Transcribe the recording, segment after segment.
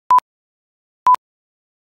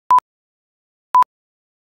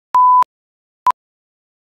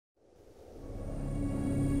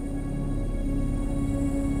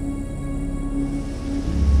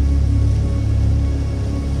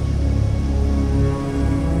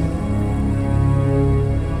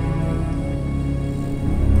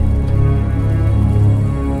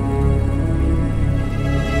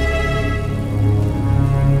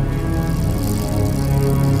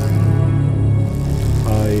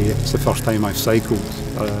It's the first time I've cycled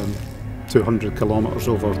 200 kilometres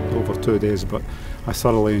over 2 days, but I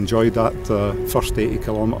thoroughly enjoyed that first 80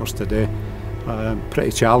 kilometres today.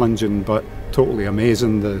 Pretty challenging, but totally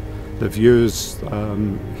amazing. The views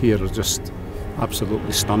here are just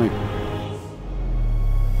absolutely stunning.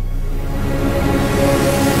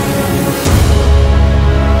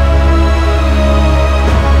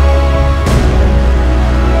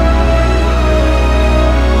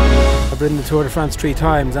 I've ridden the Tour de France 3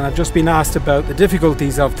 times, and I've just been asked about the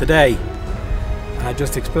difficulties of today. And I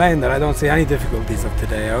just explained that I don't see any difficulties of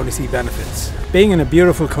today, I only see benefits. Being in a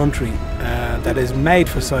beautiful country that is made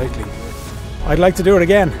for cycling, I'd like to do it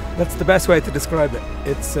again. That's the best way to describe it.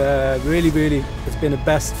 It's really, it's been the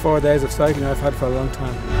best 4 days of cycling I've had for a long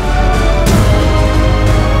time.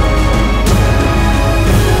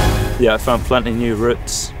 Yeah, I found plenty of new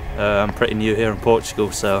routes. I'm pretty new here in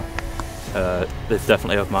Portugal, so they've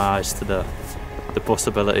definitely opened my eyes to the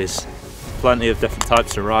possibilities. Plenty of different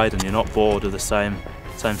types of ride, and you're not bored of the same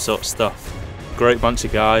sort of stuff. Great bunch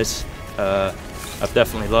of guys. I've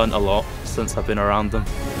definitely learned a lot since I've been around them.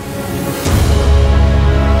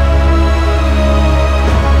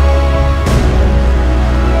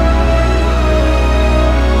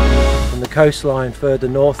 From the coastline further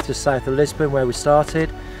north, just south of Lisbon, where we started,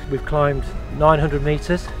 we've climbed 900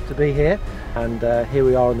 metres to be here, and here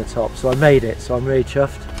we are on the top. So I made it, so I'm really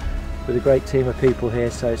chuffed with a great team of people here,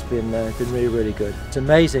 so it's been really good. It's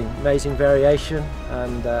amazing variation,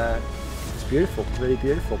 and it's beautiful, really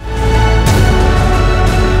beautiful.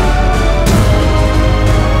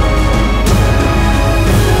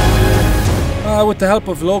 With the help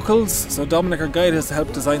of locals, so Dominic, our guide, has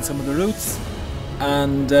helped design some of the routes,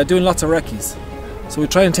 and doing lots of recce's. So we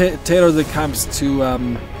try and tailor the camps to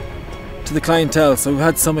the clientele. So we've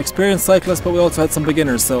had some experienced cyclists, but we also had some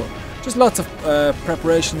beginners. So just lots of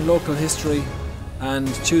preparation, local history,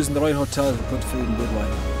 and choosing the right hotel with good food and good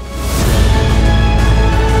wine.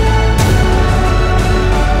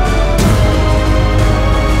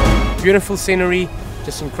 Beautiful scenery,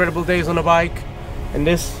 just incredible days on a bike, and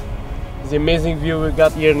this is the amazing view we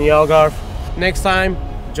got here in the Algarve. Next time,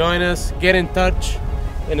 join us, get in touch,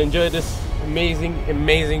 and enjoy this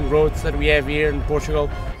amazing roads that we have here in Portugal.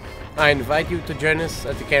 I invite you to join us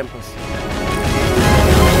at the campus.